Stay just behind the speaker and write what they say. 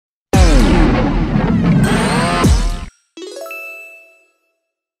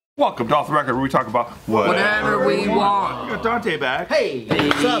Welcome to Off the Record, where we talk about whatever we want. We got Dante back. Hey,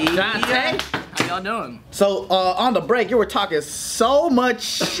 what's up, Dante? How y'all doing? So, on the break, you were talking so much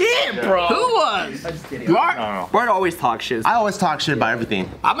shit, bro. Who was? I'm just kidding. Bart always talks shit. I always talk shit about everything.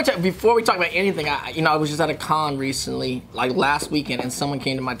 I'm gonna tell you, before we talk about anything, I was just at a con recently, like last weekend, and someone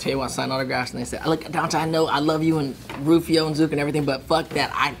came to my table, I signed autographs, and they said, look, Dante, I know I love you and Rufio and Zook and everything, but fuck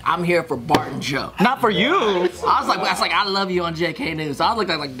that, I'm here for Bart and Joe. Not for you. I was like, I love you on JK News. I was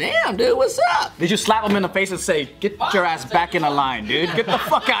like, damn, dude, what's up? Did you slap him in the face and say, get your ass back in the line, dude? Get the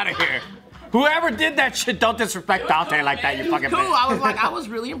fuck out of here. Whoever did that shit, don't disrespect Dante like that, you fucking cool. bitch. I was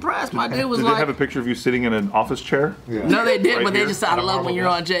really impressed. My dude was Did like, they have a picture of you sitting in an office chair? Yeah. No, they did, Right but they here? just said, I love when you're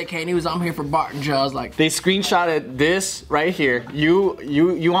on JK News. I'm here for Bart and Joe. I was like, They screenshotted this right here,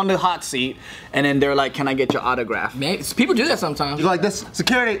 you on the hot seat, and then they're like, can I get your autograph? man, people do that sometimes. You like this?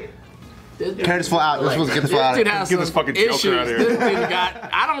 Security. Carry this fool out. We're supposed to get this fool This out. dude has Get this some fucking Joker issues. out of here. This dude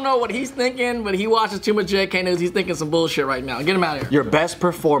I don't know what he's thinking, but he watches too much JK News. He's thinking some bullshit right now. Get him out of here. Your best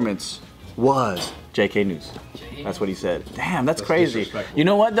performance was JK News. That's what he said. Damn, that's crazy. You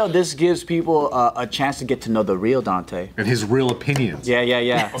know what though? This gives people a chance to get to know the real Dante. And his real opinions. Yeah.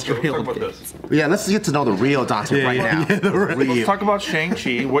 Okay, let's talk about this. Yeah, let's get to know the real Dante right now. Let's talk about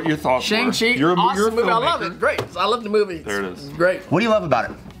Shang-Chi, what your thoughts were. Shang-Chi, You're a awesome movie. I love filmmaker. it. Great. I love the movie. There it is. It's great. What do you love about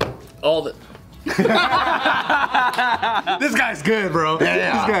it? All of it. This guy's good, bro.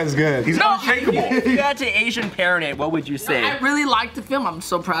 Yeah. This guy's good. He's unshakable. If you had to Asian parent it, what would you say? I really like the film. I'm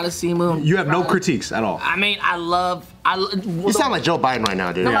so proud of Simu. You have no critiques at all. I mean, You sound like Joe Biden right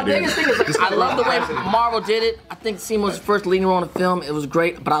now, dude. No, my biggest thing is I love the way Marvel did it. I think Simu was the first leading role in the film. It was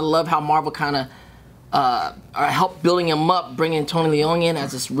great, but I love how Marvel kind of helped building him up, bringing Tony Leung in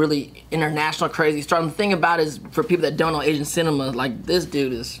as this really international crazy star. And the thing about it is, for people that don't know Asian cinema, like this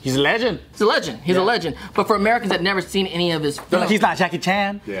dude is, He's a legend. he's a legend. He's a legend. But for Americans that never seen any of his films, He's not Jackie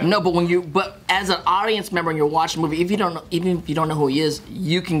Chan. Yeah. no, but as an audience member and you're watching the movie, even if you don't know who he is,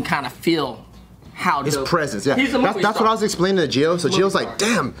 you can kind of feel how His dope. presence, yeah. He's a movie That's star. what I was explaining to Gio. So Gio's like,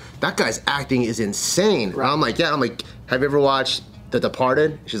 damn, that guy's acting is insane. And I'm like, yeah. I'm like, have you ever watched The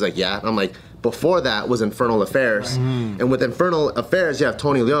Departed? She's like, yeah. And I'm like, before that was Infernal Affairs. And with Infernal Affairs, you have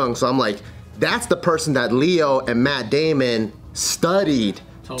Tony Leung. So I'm like, that's the person that Leo and Matt Damon studied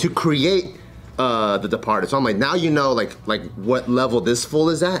to create The Departed. So I'm like, now you know like what level this fool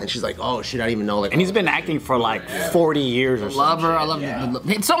is at. And she's like, oh shit, I didn't even know. Like, And he's been acting for like 40 years or something. Love her. I love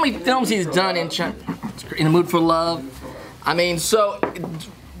him. So many films he's done in the Mood for Love. I mean, so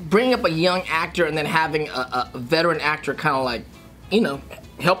bringing up a young actor and then having a veteran actor kind of like,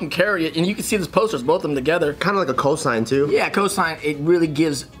 help him carry it. And you can see these posters, both of them together. kind of like a cosign too. Yeah, cosign. It really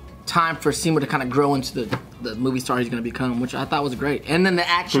gives time for Simu to kind of grow into the movie star he's going to become, which I thought was great. And then the So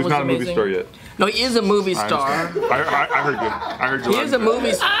action he's was not a amazing. movie star yet. No, he is a movie I star. understand. I heard you. I heard you. He is a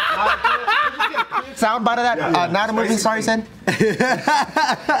movie star. Sound bite of that? Not a movie star, you said? No,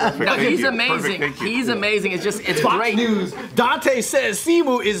 Thank he's you. amazing. Perfect, thank you. He's amazing. It's Fox great. News. Dante says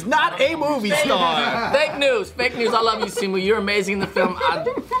Simu is not a movie star. Fake news. I love you, Simu. You're amazing in the film.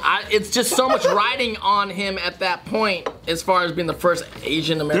 It's just so much riding on him at that point, as far as being the first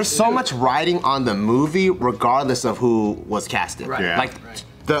Asian American. There's so much riding on the movie, regardless of who was casted. Right. Yeah. Like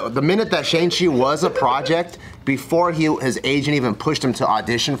the minute that Shang-Chi was a project, before his agent even pushed him to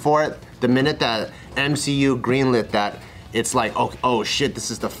audition for it, the minute that MCU greenlit that, it's like, oh shit, this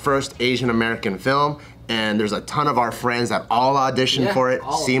is the first Asian American film, and there's a ton of our friends that all auditioned for it.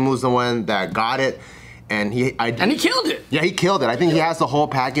 all of them. Simu's the one that got it. And he killed it. Yeah, he killed it. I think he has the whole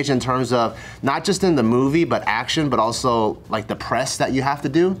package in terms of not just in the movie, but action, but also like the press that you have to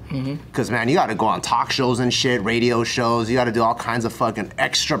do. Because man, you got to go on talk shows and shit, radio shows. You got to do all kinds of fucking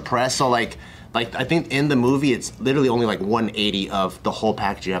extra press. So like I think in the movie, it's literally only like 180 of the whole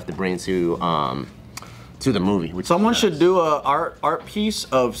package you have to bring to the movie. Which Someone should do a art piece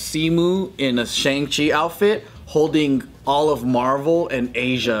of Simu in a Shang-Chi outfit holding all of Marvel and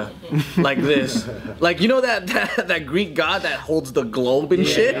Asia like this. Like, you know that Greek god that holds the globe and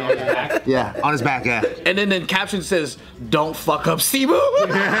shit? yeah, on his back, yeah. And then the caption says, don't fuck up Simu.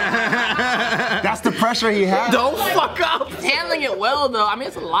 That's the pressure he has. Don't fuck up. He's handling it well, though. I mean,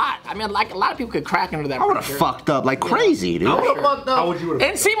 it's a lot. I mean, like a lot of people could crack under that I would have pressure. fucked up like crazy, dude. I would have fucked up. How would you would've-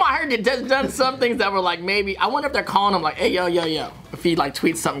 And Simu, I heard, it done some things that were like maybe. I wonder if they're calling him like, hey, yo. If he like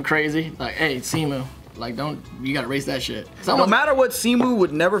tweets something crazy, like, hey, Simu. Like, you gotta erase that shit. No matter what, Simu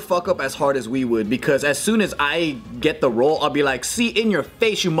would never fuck up as hard as we would, because as soon as I get the role, I'll be like, see in your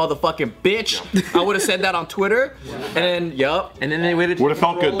face, you motherfucking bitch. I would have said that on Twitter, and then, yup. And then they waited. Would've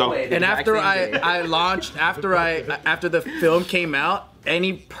felt good, though. And after I launched, after the film came out,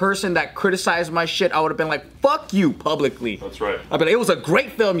 any person that criticized my shit, I would have been like, fuck you publicly. That's right. I'd be like, it was a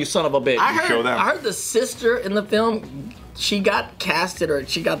great film, you son of a bitch. Show them. I heard the sister in the film, she got casted or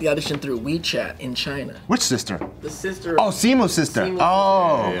she got the audition through WeChat in China. Which sister? The sister. Oh, Simu's sister. Simu's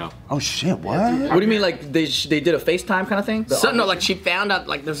Oh. Yeah. Oh shit. What? What do you mean, like they did a FaceTime kind of thing? So, no, like she found out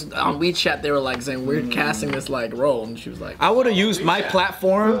like this on WeChat. They were like saying we're casting this like role, and she was like, I would have used my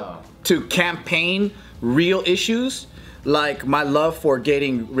platform to campaign real issues, like my love for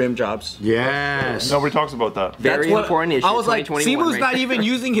getting rim jobs. Yes. Nobody talks about that. Very important issue. I was like, 2021 Simu's right not there. even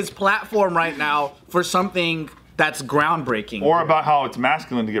using his platform right now for something that's groundbreaking. Or about how it's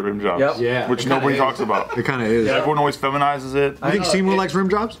masculine to get rim jobs. Yep. Yeah. Which it kinda nobody is. talks about. It kind of is. Everyone always feminizes it. I think Simu likes rim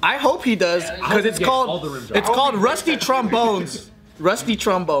jobs. I hope he does, because it's called Rusty Trombones. Rusty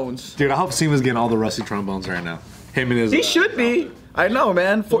Trombones. Dude, I hope Simu's getting all the rusty trombones right now. Him and his. He should be. I know,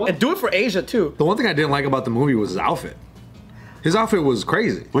 man. And do it for Asia too. The one thing I didn't like about the movie was his outfit. His outfit was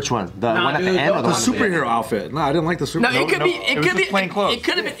crazy. Which one? The one at dude, the end or The the one? superhero outfit. No, I didn't like the super. no, it could be, it it was could be, just plain clothes. it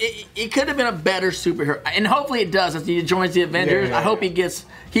could have been, it could have been a better superhero, and hopefully it does as he joins the Avengers. I hope he gets.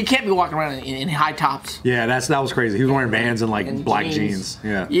 He can't be walking around in high tops. Yeah, that was crazy. He was wearing Vans and like And black jeans. jeans.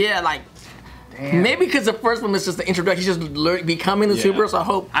 Yeah. Yeah, like. Maybe because the first one was just the introduction, he's just becoming the superhero. So I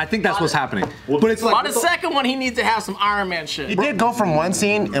hope. I think that's what's happening. But it's On like the second one, he needs to have some Iron Man shit. He did go from one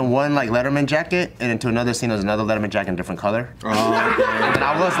scene in one like Letterman jacket, and into another scene was another Letterman jacket in a different color. And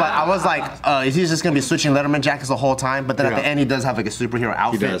I was like, is he just gonna be switching Letterman jackets the whole time? But then at Yeah. the end, he does have like a superhero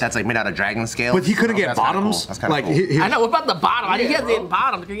outfit does. that's like made out of dragon scales. But he couldn't get That's kinda bottoms. Cool. That's kind of Like cool. I know. What about the bottom? He had the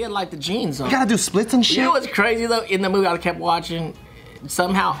bottom. He had like the jeans on. You gotta do splits and shit. You know what's crazy though? In the movie, I kept watching.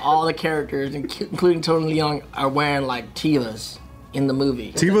 Somehow, all the characters, including Tony Leung, are wearing like Tevas in the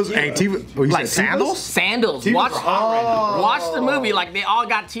movie. Tevas, hey, Teva, oh, you Like said Tevas? Sandals. Watch the movie. Like they all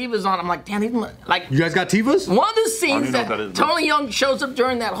got Tevas on. I'm like, damn, these like. You guys got Tevas? One of the don't scenes even know that, what that is, bro. Tony Young shows up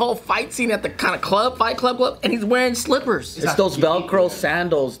during that whole fight scene at the kind of fight club, and he's wearing slippers. It's those Velcro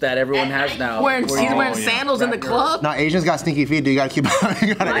sandals that everyone has now. He's wearing sandals in the club. Now Asians got stinky feet. Do you gotta keep?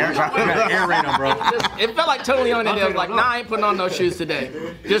 You gotta air dry. Air raid 'em, bro. It felt like Tony Young that day was like, nah, I ain't putting on no shoes today.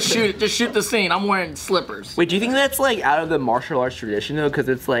 Just shoot it. Just shoot the scene. I'm wearing slippers. Wait, do you think that's like out of the martial arts tradition though? Because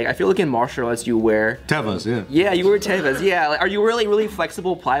it's like I feel like in martial arts you wear. Tevas, yeah. Yeah, you wear tevas. Yeah, like, are you wearing like really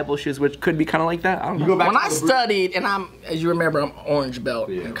flexible, pliable shoes, which could be kind of like that? I don't know. When I studied, and as you remember, I'm orange belt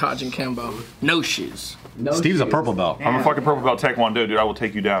in Kajin Kembo. No shoes. Steve's a purple belt. I'm a fucking purple belt Taekwondo, dude. I will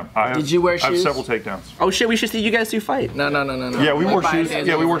take you down. Did you wear I have shoes? several takedowns. Oh shit, we should see you guys two fight. No. Yeah, we wore shoes. Biden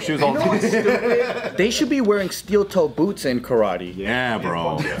Yeah, we is- wore shoes all the time. They should be wearing steel toe boots in karate. Yeah,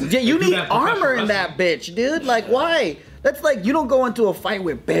 bro. Yeah, you need armor in that bitch, dude. Like, why? That's like you don't go into a fight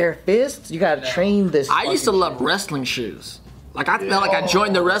with bare fists. You gotta train this. I used to love wrestling shoes. Like I felt like I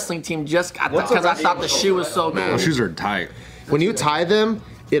joined the wrestling team just because I thought the shoe was so good. Those shoes are tight. When you tie them,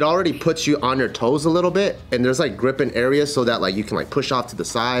 it already puts you on your toes a little bit, and there's like gripping areas so that like you can like push off to the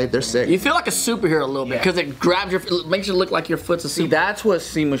side. They're sick. You feel like a superhero a little bit because it grabs it makes you look like your foot's a See, super. that's what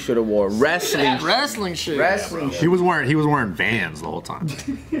Sema should have wore. Wrestling. Wrestling shoes. Wrestling. He was wearing Vans the whole time.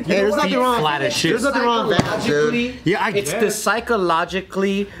 Hey, there's nothing wrong. Flat as shit. There's nothing wrong with that, dude. Yeah, It's to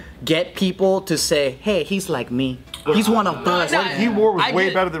psychologically get people to say, hey, he's like me. He's one of us. No, He wore was I way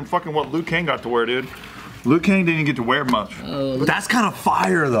get- better than fucking what Liu Kang got to wear, dude. Liu Kang didn't get to wear much. That's kind of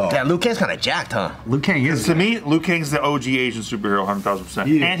fire though. Yeah, Liu Kang's kind of jacked, huh? Liu Kang is. To me, Liu Kang's the OG Asian superhero, 100,000%.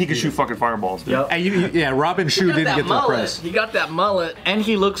 Yeah. And he can shoot fucking fireballs, dude. And yeah, Robin Shu He got didn't that get the mullet. press. He got that mullet. And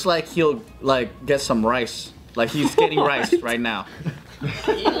he looks like he'll like get some rice. Like he's getting rice right now.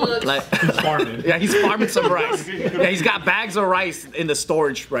 He looks. Like yeah, he's farming some rice. Yeah, he's got bags of rice in the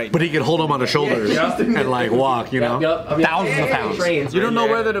storage right now. But he could hold him on the shoulders and like walk, you know, thousands of pounds. You don't know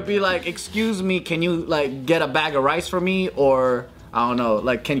whether to be like, excuse me, can you like get a bag of rice for me, or I don't know,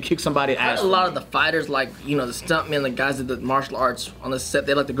 like can you kick somebody's ass? A lot of the fighters, like the stuntmen, the guys that did martial arts on the set,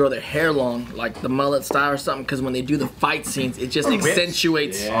 they like to grow their hair long, like the mullet style or something, because when they do the fight scenes, it just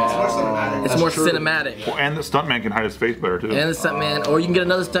accentuates. It's more cinematic. Well, and the stuntman can hide his face better, too. And the stuntman, or you can get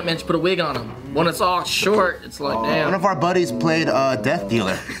another stuntman to put a wig on him. When it's all short, it's like, One damn. of our buddies played Death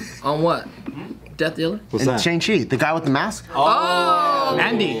Dealer On what? Death Dealer? What's in that? Shang-Chi, the guy with the mask. Oh!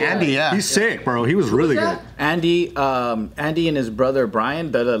 Andy. Andy, yeah. He's sick, bro. He was really good. Andy and his brother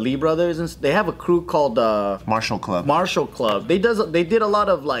Brian, the Lee brothers, and they have a crew called Marshall Club. Marshall Club. They did a lot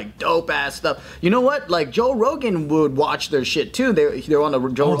of like dope ass stuff. You know what? Like Joe Rogan would watch their shit too. They're on the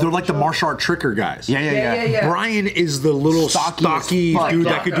Joe. Oh, Rogan they're like the martial art tricker guys. yeah. Brian is the little Stocky stocky as fuck. dude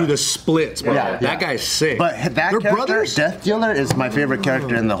Yeah. that could do the splits, bro. Yeah. That guy's sick. But that they're character, brothers. Death Dealer, is my favorite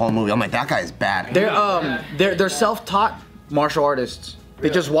character in the whole movie. I'm like, that guy is bad. They're self-taught martial artists. They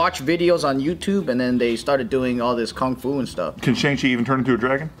just watch videos on YouTube and then they started doing all this kung fu and stuff. Can Shang-Chi even turn into a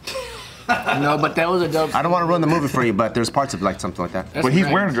dragon? No, but that was a dope. I don't want to ruin the movie for you, but there's parts of like something like that. That's But he's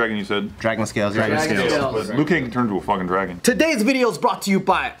great. wearing a dragon, you said. Dragon scales. Dragon But scales. Luke Cage can turn into a fucking dragon. Today's video is brought to you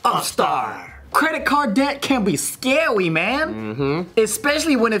by Upstart. Credit card debt can be scary, man.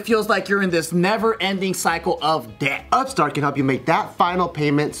 Especially when it feels like you're in this never-ending cycle of debt. Upstart can help you make that final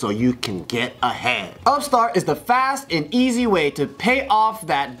payment so you can get ahead. Upstart is the fast and easy way to pay off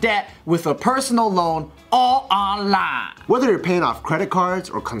that debt with a personal loan all online. Whether you're paying off credit cards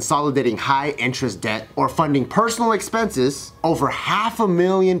or consolidating high interest debt or funding personal expenses, over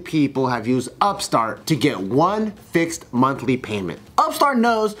 500,000 people have used Upstart to get one fixed monthly payment. Upstart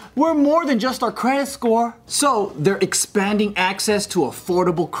knows we're more than just our credit score, so they're expanding access to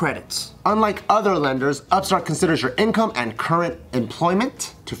affordable credits. Unlike other lenders, Upstart considers your income and current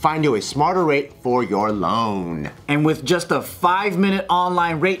employment to find you a smarter rate for your loan. And with just a 5-minute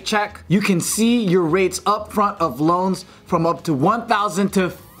online rate check, you can see your rates upfront of loans from up to $1,000 to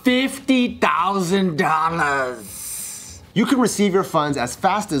 $50,000. You can receive your funds as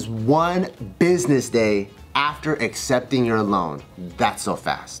fast as 1 business day after accepting your loan. That's so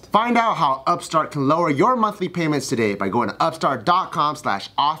fast. Find out how Upstart can lower your monthly payments today by going to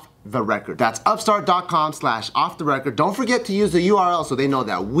upstart.com/offtherecord. That's upstart.com/offtherecord. Don't forget to use the URL so they know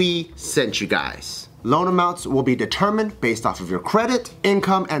that we sent you guys. Loan amounts will be determined based off of your credit,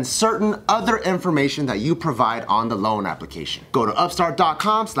 income, and certain other information that you provide on the loan application. Go to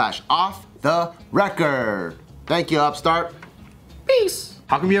upstart.com/offtherecord. Thank you, Upstart. Peace.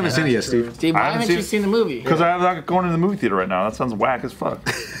 How come you haven't seen it yet, Steve? Steve, why haven't you seen the movie? Because I'm not going to the movie theater right now. That sounds whack as fuck.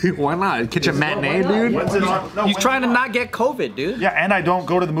 Why not? Catch a matinee, dude. When's it on? No, He's when- trying to not get COVID, dude. Yeah, and I don't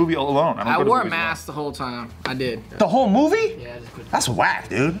go to the movie alone. I don't go to wore a movies mask the whole time. I did. The whole movie? Yeah, I just put- That's whack,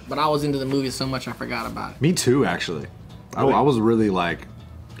 dude. but I was into the movie so much I forgot about it. Me too, actually. I was really like,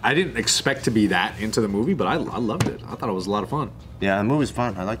 I didn't expect to be that into the movie, but I loved it. I thought it was a lot of fun. Yeah, the movie's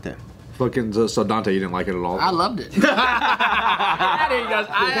fun. I liked it. Fucking so Dante, you didn't like it at all? I loved it. I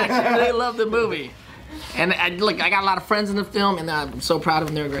actually really loved the movie. And look, I got a lot of friends in the film, and I'm so proud of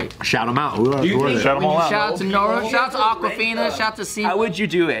them. They're great. Shout them out. Who are they? Shout them all out. Shout out to Nora. Shout out to Aquafina. Shout out to C. How would you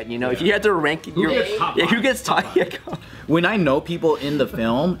do it? You know, if you had to rank your, who gets top? Yeah, go. When I know people in the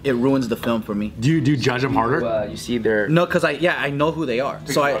film, it ruins the film for me. Do you judge them harder? You see their. No, cause I know who they are.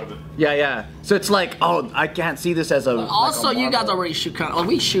 So yeah. So it's like, oh, I can't see this as a. Also, like a you guys Marvel. already shoot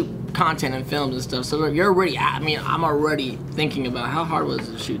we shoot content and films and stuff, so you're already. I mean, I'm already thinking about how hard was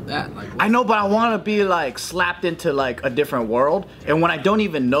it to shoot that. Like, I know, but I want to be like slapped into like a different world, and when I don't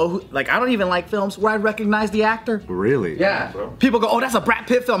even know who, like I don't even like films where I recognize the actor. Really? Yeah. People go, oh, that's a Brad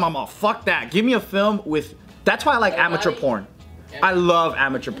Pitt film. I'm all, fuck that. Give me a film with. That's why I like amateur porn. I love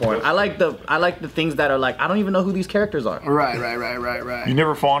amateur porn. I like the things that are like, I don't even know who these characters are. right. You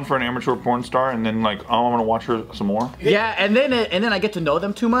never fallen for an amateur porn star and then like, oh, I'm gonna watch her some more? Yeah, and then I get to know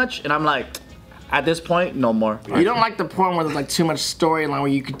them too much, and I'm like, at this point, no more. You don't like the porn where there's like too much storyline where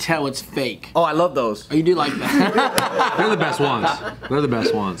you can tell it's fake. Oh, I love those. Oh, you do like that. They're the best ones. They're the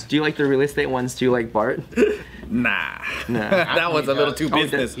best ones. Do you like the real estate ones too, like Bart? Nah. That was a little too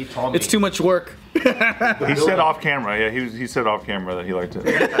business. He told me. It's too much work. He said off camera. Yeah, he said off camera that he liked it.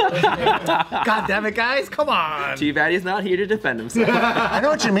 God damn it, guys. Come on. T-Batty's not here to defend himself. I know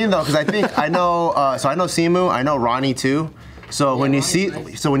what you mean though, because I think I know. So I know Simu. I know Ronnie too. So when you see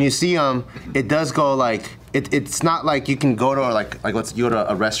it does go like it's not like you can go to you go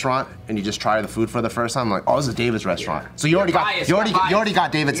to a restaurant and you just try the food for the first time. Like, oh, this is David's restaurant. So you already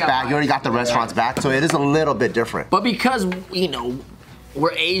got David's back. You already got the restaurant's back. So it is a little bit different. But because, you know,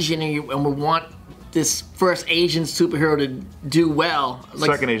 we're Asian and we want this first Asian superhero to do well.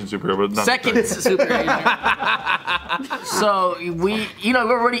 Like, Second Asian superhero, but not second super Asian. So we're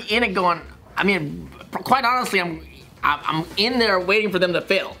already in it going, I mean, quite honestly, I'm in there waiting for them to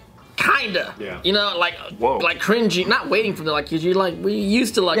fail. Kinda. Yeah. You know, like Whoa. like cringy, not waiting for them, like you like we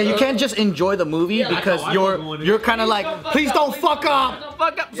used to like. Yeah, you can't just enjoy the movie because you're kind of like, please don't fuck up. Don't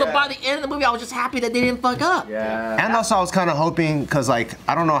fuck up. So by the end of the movie, I was just happy that they didn't fuck up. And also, I was kind of hoping, because like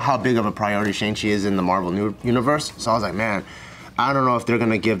I don't know how big of a priority Shang-Chi is in the Marvel universe. So I was like, man, I don't know if they're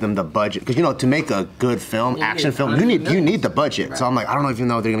gonna give them the budget, because you know, to make a good film, action film, you need the budget. So I'm like, I don't know if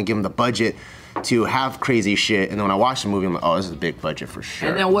they're gonna give them the budget to have crazy shit. And then when I watch the movie, I'm like, oh, this is a big budget for sure.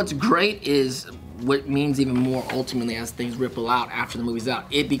 And then what's great is what means even more ultimately as things ripple out after the movie's out.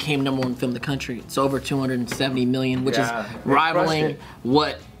 It became #1 film in the country. It's over 270 million, which is rivaling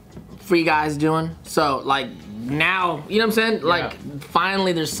what Free Guy's doing. So like now, you know what I'm saying? Like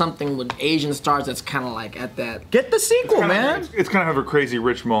finally there's something with Asian stars that's kind of like at that Get the sequel, man. It's kind of a crazy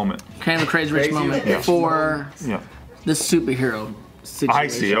rich moment. kind of crazy rich moment for Yeah. the superhero situation. I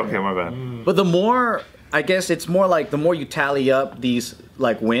see. Okay, my bad. But the more, I guess it's more like the more you tally up these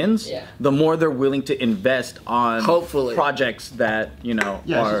like wins, Yeah. the more they're willing to invest on Hopefully. projects that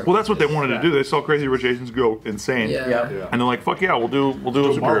are. Well, that's what they wanted to do. They saw Crazy Rich Asians go insane. Yeah. Yeah. And they're like, "Fuck yeah, we'll do a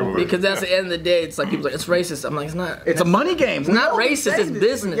superhero movie." Because that's the end of the day. It's like people are like, it's racist. I'm like, it's not. It's a money game. It's not racist. It's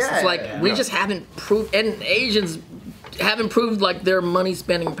business. It's like we just haven't proved, and Asians haven't proved like their money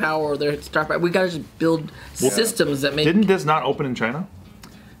spending power or their star power. We gotta just build systems that make. Didn't this not open in China?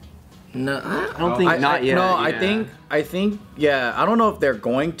 No, I don't think not yet. No, yeah. I think, yeah. I don't know if they're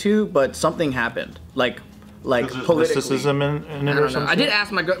going to, but something happened. Like politically. Mysticism in it I or don't know. something? I did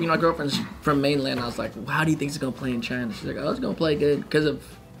ask my my girlfriend's from mainland. I was like, well, how do you think it's gonna play in China? She's like, oh, it's gonna play good because of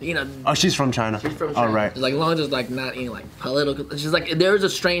Oh, she's from China. from All right. Like, as long as it's like not any like political. She's like, there was a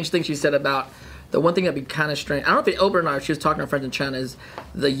strange thing she said about the one thing that'd be kind of strange. I don't know if they opened or not. She was talking to her friends in China. Is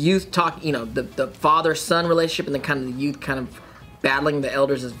the youth talk? The father son relationship and the kind of the youth kind of battling the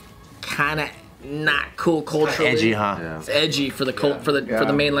elders is kind of not cool culturally. Edgy, huh? It's edgy for the for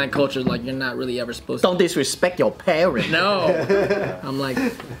the mainland culture. Like you're not really ever supposed to. Don't disrespect your parents. No. I'm like,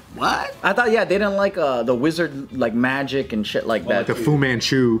 what? I thought, yeah, they didn't like the wizard, like magic and shit like that. The Fu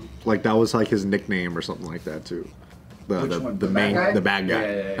Manchu, like that was like his nickname or something like that too. The bad guy.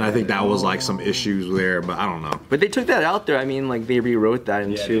 And I think that was like some issues there, but I don't know. But they took that out there. I mean, like they rewrote that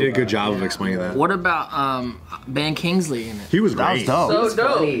into. He did a good job of explaining that. What about Ben Kingsley in it? He was That was great. dope. So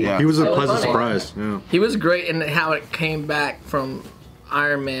dope. Yeah. He was a So pleasant funny. surprise. Yeah. He was great in how it came back from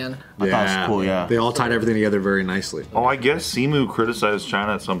Iron Man. I thought it was cool, yeah. They all tied everything together very nicely. Oh, I guess Simu criticized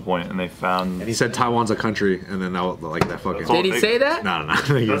China at some point, and they found. He said Taiwan's a country, and then that like that fucking. all Did he it say takes. that? No. I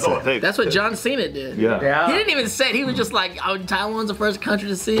think he That's all it said. takes. That's what John Cena did. Yeah. He didn't even say it. He was just like, oh, Taiwan's the first country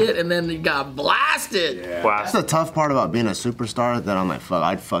to see it, and then he got blasted. That's Blast. the tough part about being a superstar that I'm like, fuck,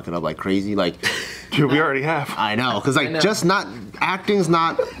 I'd fuck it up like crazy. Like, Dude, we already have. I know, because like know. just not acting's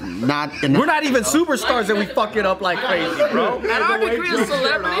not enough. We're not even superstars and we fuck it up like crazy, bro. At our degree of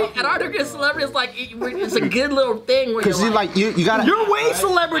celebrity, it's like it's a good little thing. Where Because you're you gotta. You're way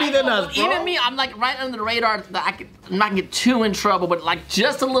celebrity than us, bro. even me, I'm like right under the radar. That I'm not gonna get too in trouble, but like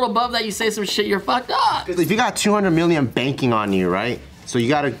just a little above that, you say some shit, you're fucked up. If you got 200 million banking on you, right? So you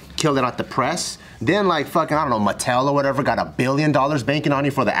gotta kill it at the press. Then like fucking, I don't know, Mattel or whatever got $1 billion banking on you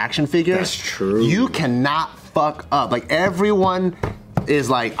for the action figures. That's true. You cannot fuck up. Like everyone is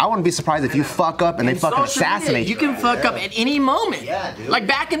like, I wouldn't be surprised if you fuck up and they fucking Social media, assassinate you can fuck up at any moment. Yeah, dude. Like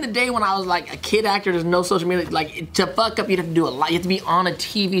back in the day when I was like a kid actor, there's no social media. Like to fuck up, you'd have to do a lot. You have to be on a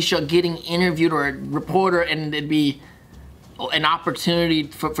TV show getting interviewed or a reporter, and it'd be an opportunity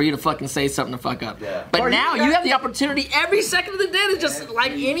for you to fucking say something to fuck up. Yeah. But now you have the opportunity every second of the day to just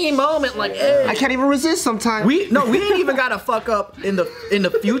like any moment, like, hey. I can't even resist sometimes. We ain't even gotta fuck up in the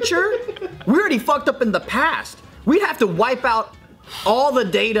future. We already fucked up in the past. We'd have to wipe out all the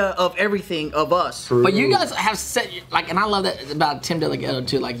data of everything of us. But you guys have set like, and I love that about Tim Delgado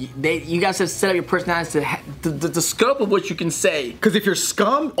too. Like, you guys have set up your personalities to the scope of what you can say. Because if you're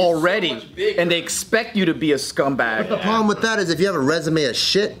scum already, and they expect you to be a The scumbag, problem with that is if you have a resume of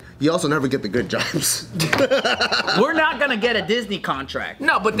shit, you also never get the good jobs. we're not gonna get a Disney contract.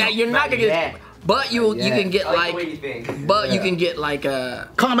 No, but that you're not gonna get. But you can get I like the way you like. think. But you can get like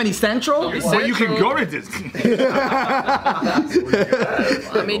a. Comedy Central? But you can go to Disney.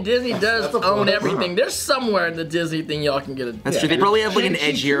 I mean, Disney does own everything. There's somewhere in the Disney thing y'all can get a. That's true. They probably have like an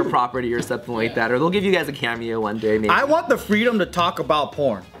edgier property or something like that, or they'll give you guys a cameo one day. Maybe. I want the freedom to talk about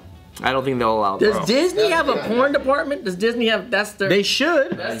porn. I don't think they'll allow that. Does Disney have a porn department? Does Disney have? That's their. They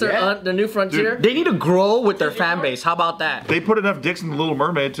should. That's their new frontier. They need to grow with their fan base. How about that? They put enough dicks in the Little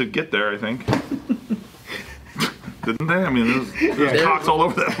Mermaid to get there, I think. Didn't they? I mean, there's cocks all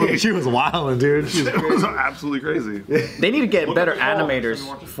over that movie. She was wilding, dude. She was It was absolutely crazy. They need to get better animators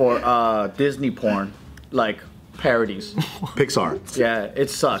for Disney porn, like parodies. Pixar. Yeah,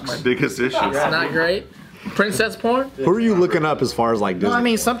 it sucks. Biggest issue. Not great. Princess porn. Who are you looking up as far as like Disney? No, I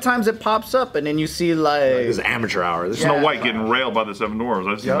mean sometimes it pops up and then you see like. This is amateur hour. This is Snow White getting railed by the Seven Dwarfs.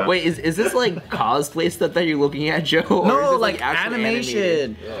 I've seen that. Wait, is this like cosplay stuff that you're looking at, Joe? Or is No, this, like actually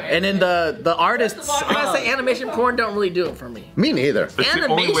animation, and then the artists. I gotta say, animation porn don't really do it for me. Me neither. It's the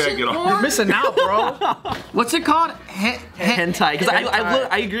only way I get Animation on. porn? Missing out, bro. What's it called? hentai? Because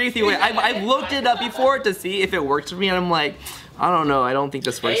I agree with you. I've looked it up before to see if it works for me, and I'm like, I don't know. I don't think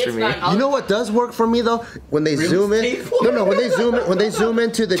this works for me. You know what does work for me though? When they zoom in. No, when they zoom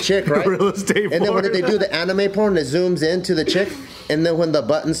into the chick, right? Real estate And then when porn. they do the anime porn, it zooms into the chick, and then when the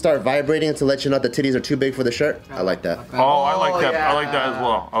buttons start vibrating to let you know the titties are too big for the shirt, I like that. Oh, I like that. I like that as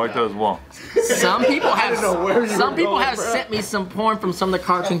well. I like that as well. Some people have sent me some porn from some of the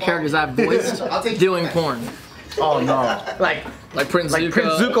cartoon characters I've voiced doing porn. Oh no. Like Prince Zuko.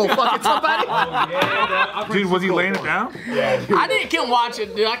 Prince Zuko fucking somebody. Dude, was he laying it down? I can't watch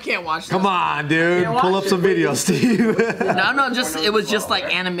it, dude. I can't watch this. Come on, dude. Can't Pull watch up some videos, Steve. No, it was just like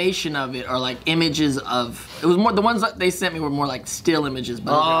animation of it or like images of. It was more the ones that they sent me were more like still images.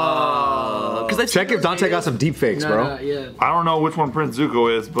 But Because Check if Dante got some deep fakes, bro. yeah. I don't know which one Prince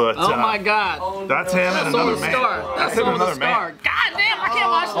Zuko is, but Oh my God. that's him and That's another on the man. star. That's him on and the another star. man. God damn, I can't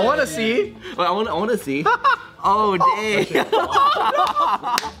watch I this. want to see. I want to see. Oh dang!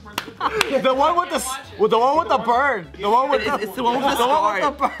 The one with the bird. The one with It's the one with the scar.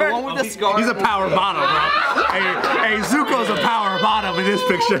 The one with the scar. He's a power bottom, bro. hey, Zuko's a power bottom in this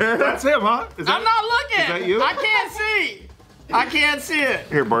picture. That's him, huh? Is that, I'm not looking. Is that you? I can't see. I can't see it.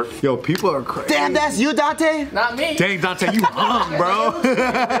 Here, Bart. Yo, people are crazy. Damn, that's you, Dante. Not me. Dang, Dante, you hung,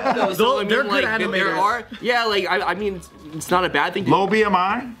 bro. So, I mean, They're good like, animators. there are. Yeah, like I mean, it's not a bad thing. Low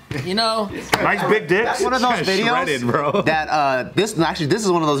BMI, You know, nice big dicks. One of those Kinda shredded, bro. videos that this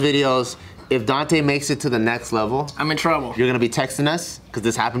is one of those videos. If Dante makes it to the next level, I'm in trouble. you're gonna be texting us because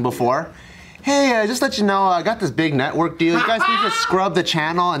this happened before. Hey, just let you know, I got this big network deal. You guys need to scrub the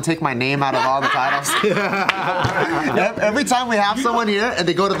channel and take my name out of all the titles. Every time we have someone here and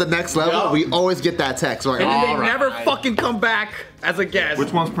they go to the next level, we always get that text. We're like, And then all they right. never fucking come back as a guest.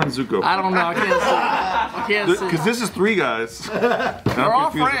 Which one's Prince Zuko? I don't know. I can't see. I can't see. Because this is three guys. They're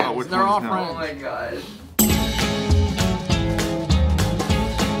all friends. They're all friends. my god.